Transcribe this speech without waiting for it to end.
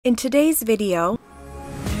In today's video,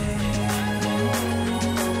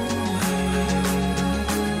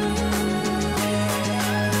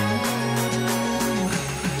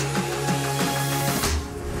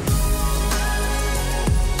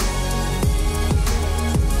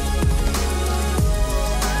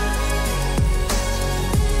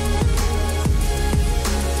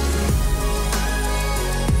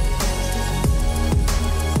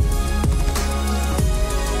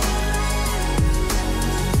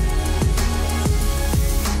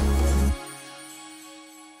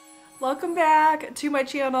 welcome back to my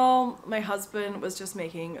channel. My husband was just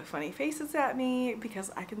making funny faces at me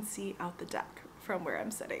because I can see out the deck from where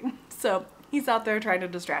I'm sitting. So he's out there trying to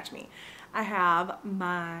distract me. I have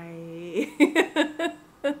my...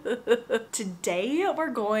 Today we're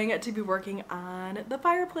going to be working on the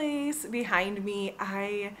fireplace behind me.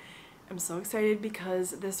 I am so excited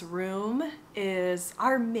because this room is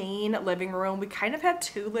our main living room. We kind of have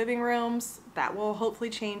two living rooms. That will hopefully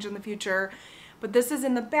change in the future. But this is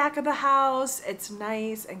in the back of the house. It's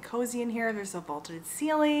nice and cozy in here. There's a vaulted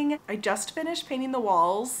ceiling. I just finished painting the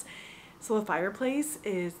walls. So the fireplace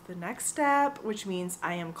is the next step, which means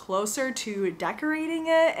I am closer to decorating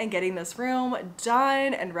it and getting this room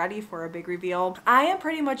done and ready for a big reveal. I am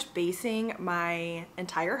pretty much basing my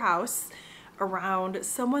entire house around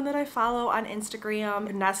someone that I follow on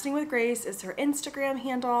Instagram. Nesting with Grace is her Instagram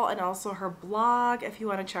handle and also her blog if you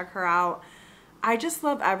want to check her out. I just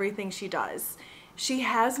love everything she does. She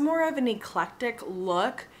has more of an eclectic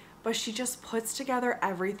look, but she just puts together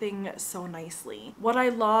everything so nicely. What I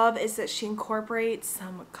love is that she incorporates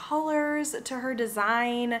some colors to her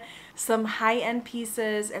design, some high-end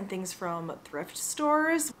pieces and things from thrift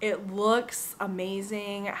stores. It looks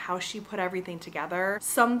amazing how she put everything together.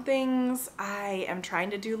 Some things I am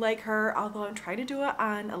trying to do like her, although I'm trying to do it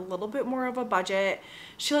on a little bit more of a budget.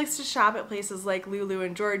 She likes to shop at places like Lulu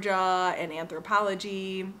in Georgia and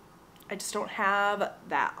Anthropologie. I just don't have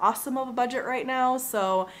that awesome of a budget right now,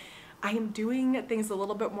 so I am doing things a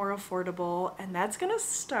little bit more affordable, and that's gonna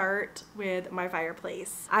start with my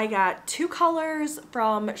fireplace. I got two colors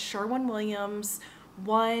from Sherwin.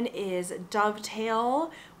 One is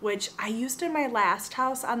Dovetail, which I used in my last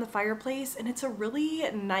house on the fireplace, and it's a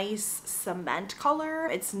really nice cement color.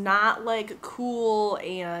 It's not like cool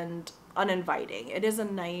and uninviting. It is a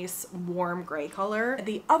nice warm gray color.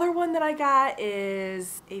 The other one that I got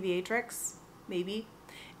is Aviatrix, maybe,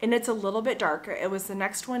 and it's a little bit darker. It was the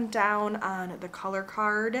next one down on the color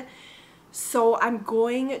card. So I'm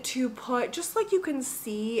going to put, just like you can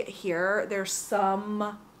see here, there's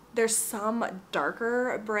some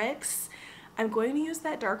darker bricks. I'm going to use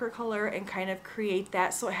that darker color and kind of create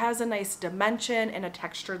that so it has a nice dimension and a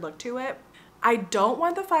textured look to it. I don't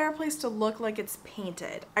want the fireplace to look like it's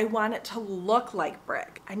painted. I want it to look like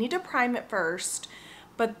brick. I need to prime it first,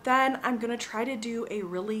 but then I'm gonna try to do a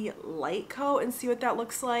really light coat and see what that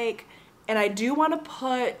looks like. And I do want to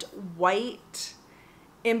put white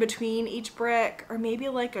in between each brick, or maybe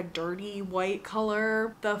like a dirty white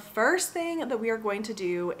color. The first thing that we are going to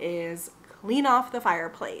do is clean off the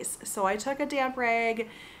fireplace. So I took a damp rag,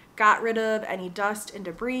 got rid of any dust and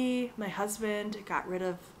debris. My husband got rid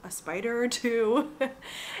of a spider or two.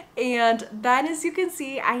 And then, as you can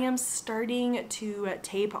see, I am starting to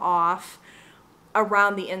tape off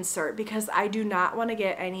around the insert because I do not want to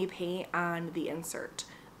get any paint on the insert.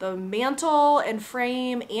 The mantle and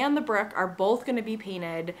frame and the brick are both going to be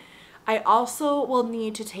painted. I also will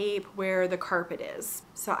need to tape where the carpet is.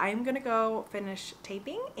 So I'm going to go finish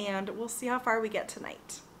taping and we'll see how far we get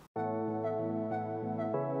tonight.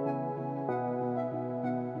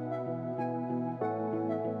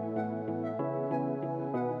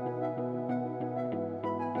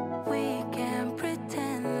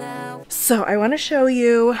 So I want to show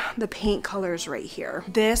you the paint colors right here.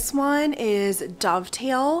 This one is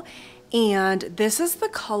Dovetail, and this is the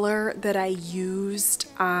color that I used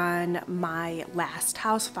on my last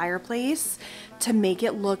house fireplace to make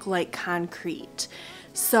it look like concrete.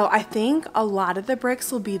 So I think a lot of the bricks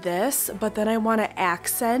will be this, but then I want to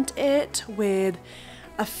accent it with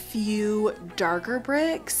a few darker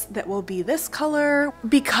bricks that will be this color.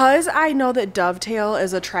 Because I know that Dovetail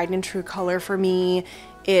is a tried and true color for me,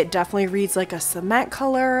 it definitely reads like a cement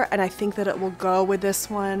color, and I think that it will go with this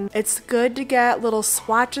one. It's good to get little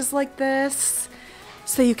swatches like this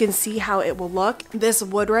so you can see how it will look. This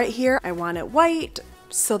wood right here, I want it white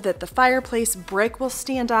so that the fireplace brick will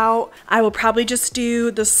stand out. I will probably just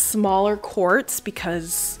do the smaller quartz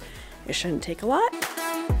because it shouldn't take a lot.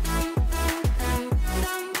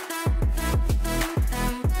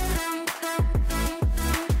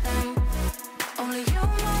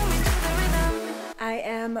 I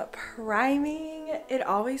am priming It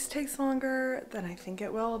always takes longer than I think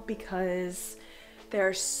it will because there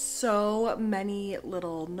are so many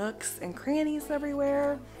little nooks and crannies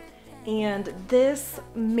everywhere. And this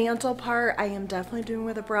mantle part I am definitely doing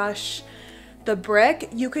with a brush. The brick,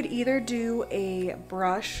 you could either do a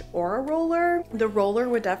brush or a roller. The roller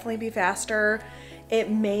would definitely be faster. It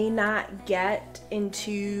may not get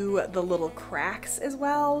into the little cracks as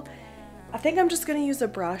well. I think I'm just gonna use a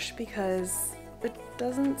brush because it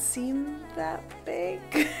doesn't seem that big.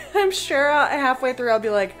 I'm sure halfway through I'll be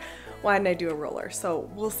like, why didn't I do a roller? So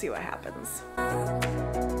we'll see what happens.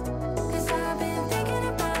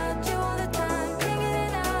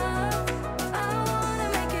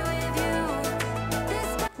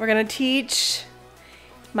 We're gonna teach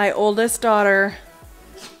my oldest daughter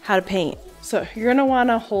how to paint. So you're gonna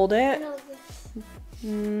wanna hold it.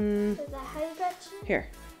 Is that how you brush it? Here.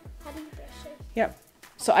 How do you brush it? Yep.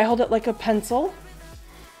 So I hold it like a pencil.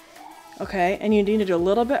 Okay, and you need to do a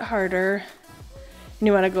little bit harder. And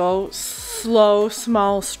you wanna go slow,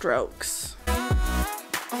 small strokes.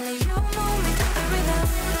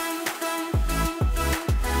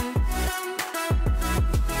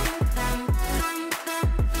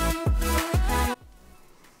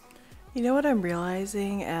 You know what I'm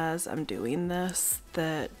realizing as I'm doing this?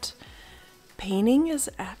 That painting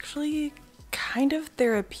is actually kind of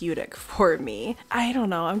therapeutic for me. I don't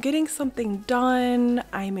know, I'm getting something done,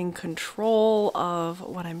 I'm in control of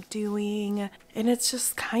what I'm doing, and it's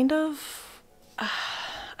just kind of, I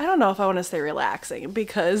don't know if I want to say relaxing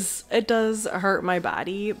because it does hurt my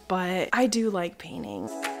body, but I do like painting.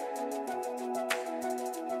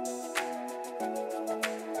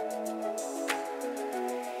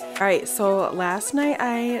 Alright, so last night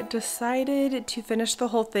I decided to finish the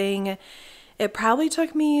whole thing. It probably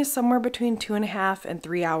took me somewhere between 2.5 and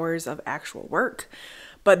 3 hours of actual work,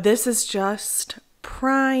 but this is just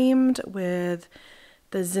primed with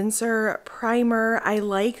the Zinsser primer. I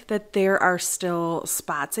like that there are still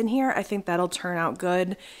spots in here. I think that'll turn out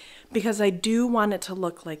good because I do want it to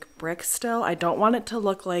look like brick still. I don't want it to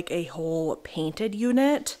look like a whole painted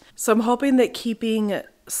unit. So I'm hoping that keeping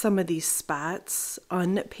some of these spots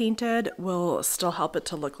unpainted will still help it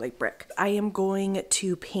to look like brick. I am going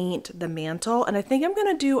to paint the mantle, and I think I'm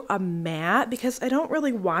gonna do a matte because I don't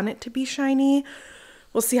really want it to be shiny.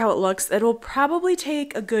 We'll see how it looks. It'll probably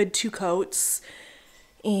take a good 2 coats,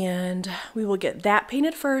 and we will get that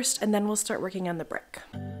painted first, and then we'll start working on the brick.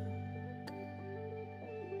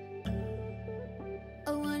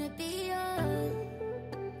 I wanna be young,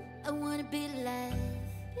 I wanna be alive.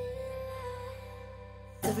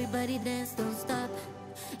 Everybody dance, don't stop.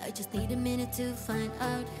 I just need a minute to find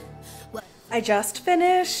out what. I just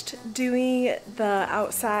finished doing the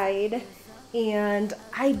outside, and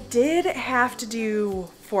I did have to do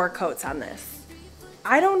 4 coats on this.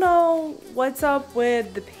 I don't know what's up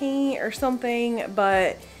with the paint or something,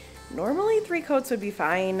 but normally 3 coats would be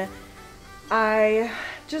fine. I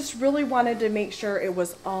just really wanted to make sure it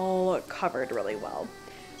was all covered really well.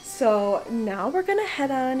 So now we're gonna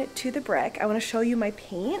head on to the brick. I wanna show you my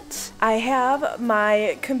paint. I have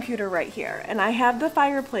my computer right here, and I have the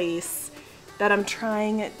fireplace that I'm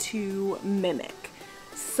trying to mimic.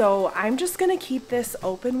 So I'm just gonna keep this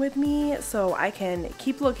open with me so I can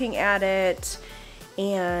keep looking at it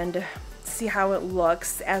and see how it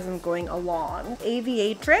looks as I'm going along.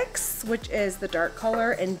 Aviatrix, which is the dark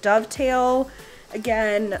color, and Dovetail,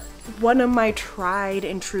 again, one of my tried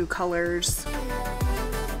and true colors.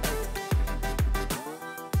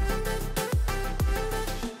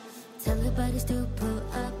 To pull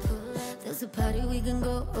up, there's a party we can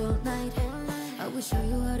go all night. I will show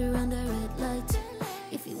you how to run the red light.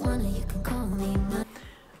 If you wanna, you can call me.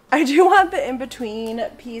 I do want the in-between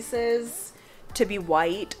pieces to be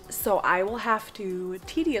white, so I will have to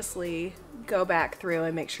tediously go back through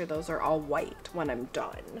and make sure those are all white when I'm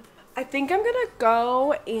done. I think I'm gonna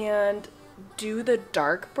go and do the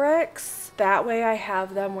dark bricks. That way I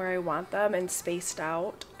have them where I want them and spaced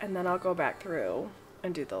out, and then I'll go back through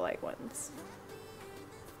and do the light ones,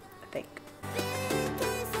 I think.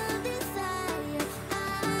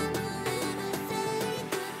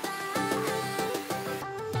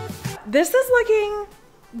 This is looking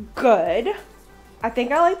good. I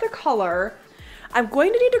think I like the color. I'm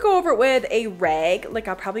going to need to go over it with a rag. Like,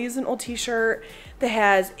 I'll probably use an old t-shirt that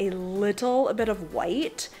has a little bit of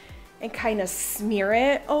white and kind of smear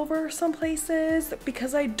it over some places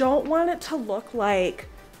because I don't want it to look like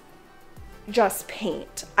just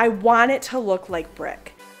paint. I want it to look like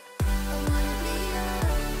brick.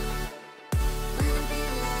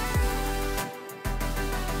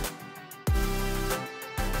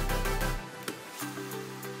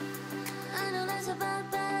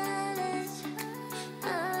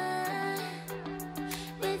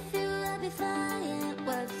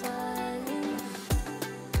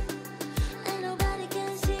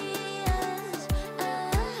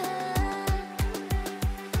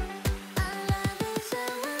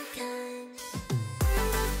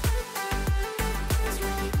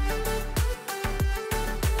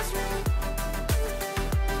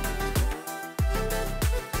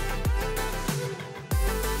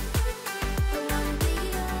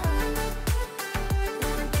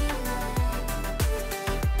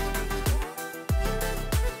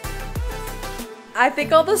 I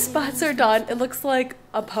think all the spots are done. It looks like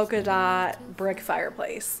a polka dot brick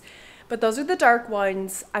fireplace. But those are the dark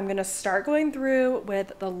ones. I'm gonna start going through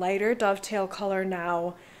with the lighter Dovetail color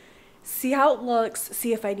now. See how it looks,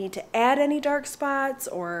 see if I need to add any dark spots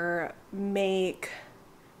or make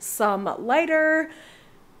some lighter.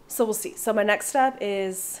 So we'll see. So my next step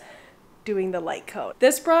is doing the light coat.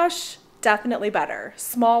 This brush, definitely better.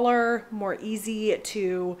 Smaller, more easy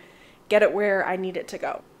to get it where I need it to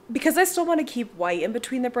go. Because I still want to keep white in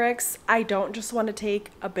between the bricks, I don't just want to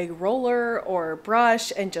take a big roller or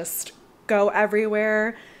brush and just go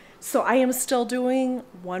everywhere. So I am still doing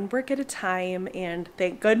one brick at a time, and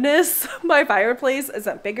thank goodness my fireplace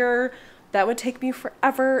isn't bigger. That would take me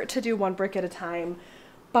forever to do one brick at a time.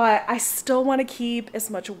 But I still want to keep as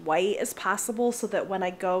much white as possible so that when I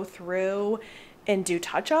go through and do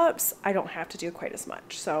touch-ups, I don't have to do quite as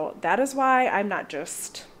much. So that is why I'm not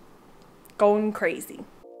just going crazy.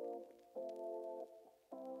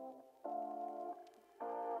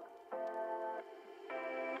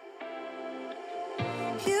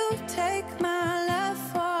 You take my love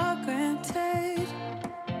for granted.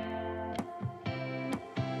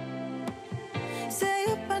 Say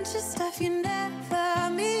a bunch of stuff you never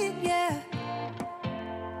mean, yeah.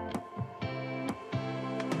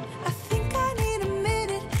 I think I need a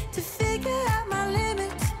minute to figure out my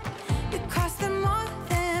limits. You cross them more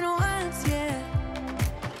than once, yeah.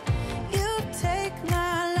 You take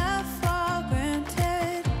my love for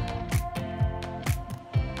granted.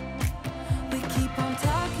 We keep on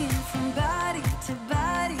talking from body to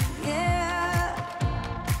body, yeah.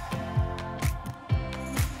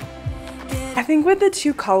 I think with the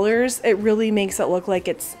two colors, it really makes it look like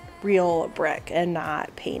it's real brick and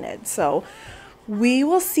not painted. So we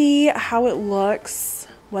will see how it looks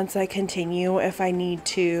once I continue, if I need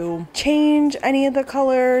to change any of the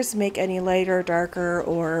colors, make any lighter, darker,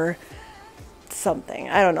 or something.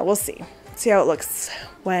 I don't know, we'll see. See how it looks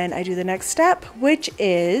when I do the next step, which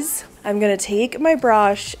is I'm gonna take my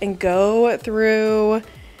brush and go through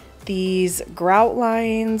these grout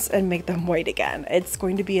lines and make them white again. It's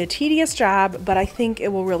going to be a tedious job, but I think it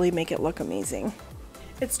will really make it look amazing.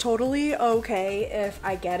 It's totally okay if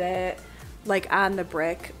I get it like on the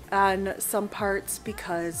brick on some parts,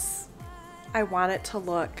 because I want it to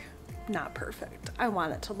look not perfect. I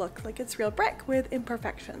want it to look like it's real brick with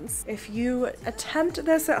imperfections. If you attempt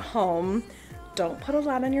this at home, don't put a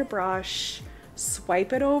lot on your brush.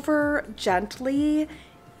 Swipe it over gently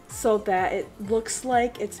so that it looks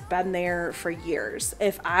like it's been there for years.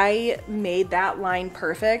 If I made that line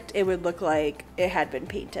perfect, it would look like it had been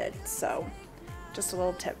painted. So just a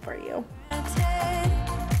little tip for you.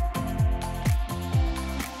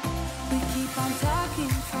 We keep on talking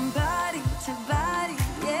from body to body,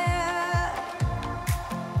 yeah.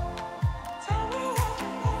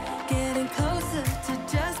 Getting closer to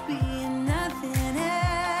just being nothing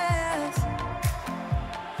else.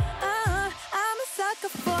 I'm a sucker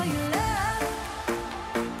for your love,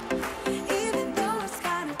 even though it's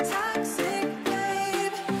kind of toxic,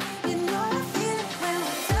 babe. You know I feel it when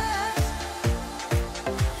we touch.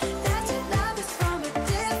 That your love is from a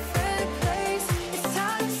different place. It's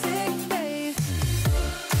toxic, babe.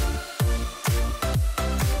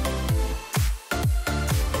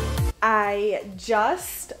 I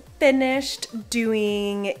just finished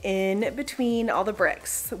doing in between all the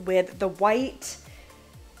bricks with the white.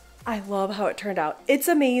 I love how it turned out. It's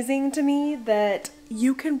amazing to me that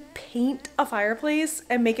you can paint a fireplace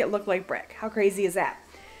and make it look like brick. How crazy is that?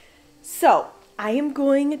 So I am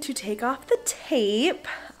going to take off the tape.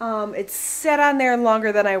 It's set on there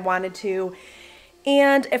longer than I wanted to.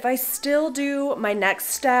 And if I still do my next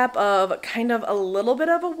step of kind of a little bit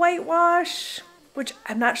of a whitewash, which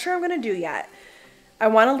I'm not sure I'm gonna do yet. I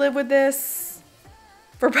wanna live with this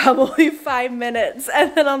for probably 5 minutes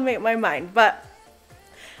and then I'll make my mind, but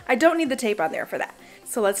I don't need the tape on there for that.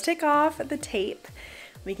 So let's take off the tape.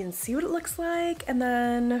 We can see what it looks like, and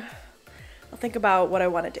then I'll think about what I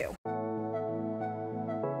wanna do.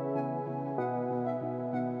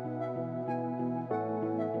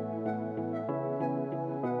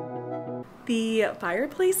 The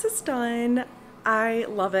fireplace is done. I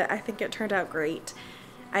love it. I think it turned out great.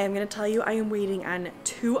 I am going to tell you I am waiting on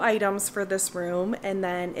 2 items for this room, and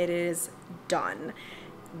then it is done.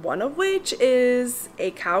 One of which is a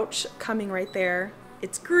couch coming right there.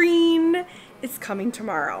 It's green. It's coming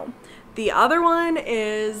tomorrow. The other one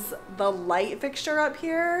is the light fixture up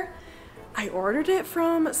here. I ordered it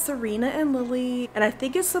from Serena and Lily, and I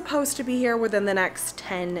think it's supposed to be here within the next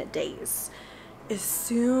 10 days. As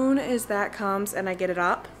soon as that comes and I get it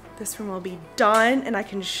up, this room will be done and I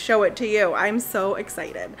can show it to you. I'm so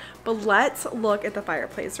excited. But let's look at the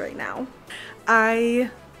fireplace right now.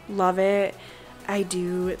 I love it. I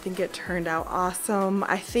do think it turned out awesome.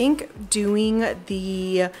 I think doing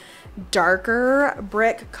the darker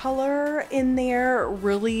brick color in there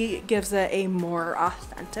really gives it a more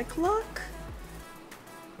authentic look.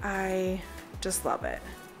 I just love it.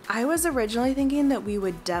 I was originally thinking that we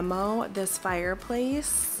would demo this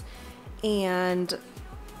fireplace and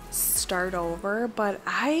start over, but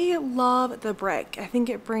I love the brick. I think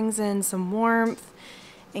it brings in some warmth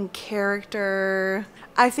and character.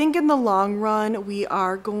 I think in the long run we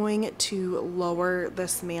are going to lower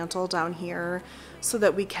this mantle down here so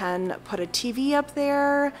that we can put a TV up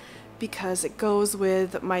there, because it goes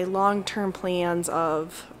with my long-term plans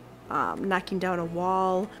of knocking down a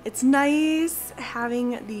wall. It's nice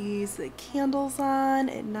having these candles on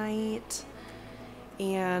at night,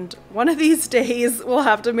 and one of these days we'll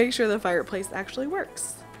have to make sure the fireplace actually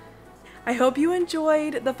works. I hope you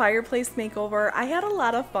enjoyed the fireplace makeover. I had a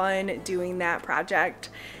lot of fun doing that project.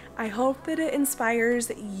 I hope that it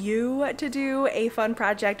inspires you to do a fun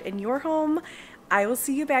project in your home. I will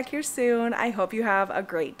see you back here soon. I hope you have a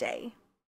great day.